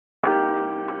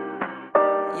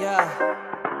Yeah.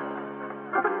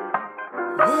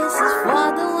 This is for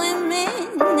the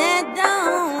women that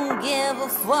don't give a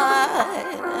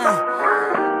fuck.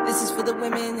 This is for the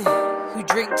women who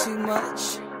drink too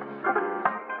much.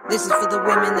 This is for the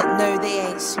women that know they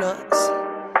ain't sluts,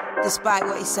 despite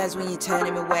what he says when you turn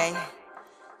him away.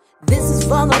 This is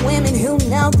for the women who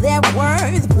know their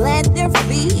worth, plant their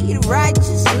feet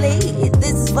righteously.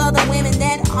 This is for the women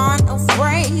that aren't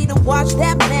afraid to wash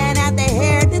that man out their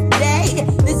hair today.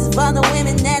 This is for the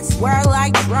women that swear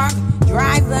like drunk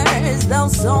drivers,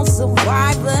 those soul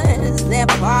survivors that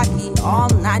party all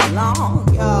night long,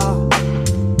 y'all.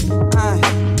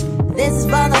 This is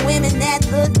for the women that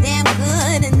look damn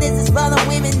good, and this is for the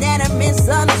women that are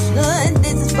misunderstood.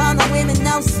 This is for the women,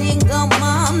 no single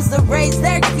moms to raise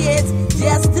their kids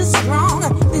just as strong.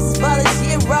 This is for the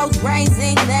heroes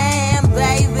raising them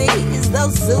babies,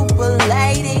 those super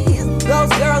ladies,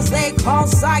 those girls they call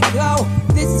psycho.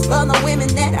 This is for the women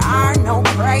that are no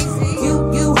crazy.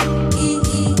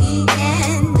 U-U-E-E-E-N.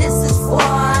 This is for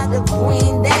the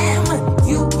Queen Dem.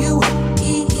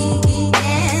 U-U-E-E-E-N.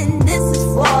 This is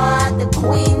for the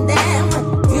Queen Dem.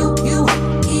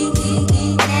 U-U-E-E-E-N.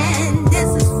 This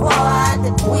is for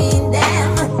the Queen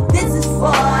Dem. This is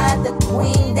for the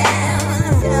Queen Dem.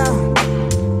 Yeah.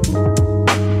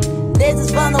 This is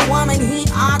for the woman he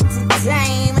ought to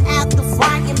tame, out the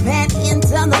frying pan into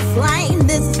the flame.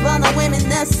 This is for the women,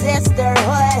 the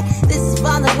sisterhood. This is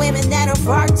for the women that are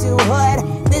far too hood.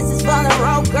 This is for the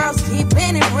road girls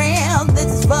keeping it real.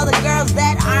 This is for the girls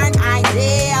that aren't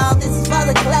ideal. This is for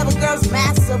the clever girls,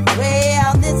 mass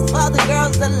appeal. This is for the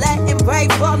girls that let him pay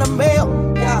for the meal.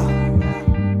 Yeah.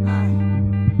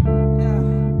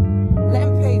 Let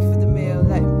him pay for the meal.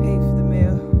 Let him pay for the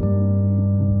meal.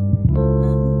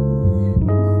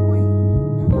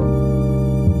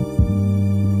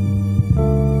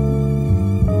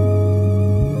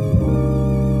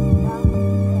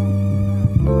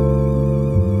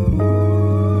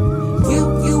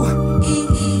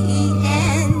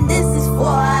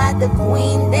 The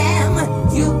Queen Dem,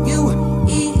 U-U-E-E-E-N.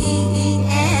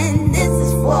 This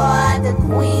is for the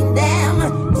Queen Dem,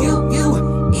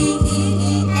 U-U-E-E-E-N.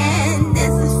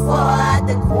 This is for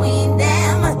the Queen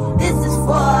Dem. This is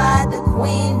for the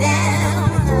Queen Dem.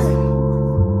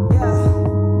 Yeah.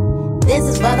 This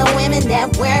is for the women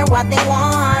that wear what they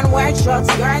want, wear short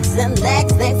skirts and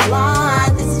legs they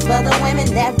flaunt. This is for the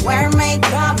women that wear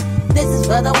makeup. This is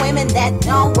for the women that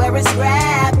don't wear a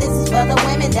scrap. This is for the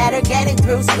women that are getting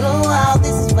through school.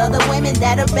 This is for the women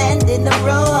that are bending the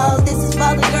rules. This is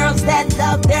for the girls that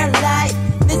love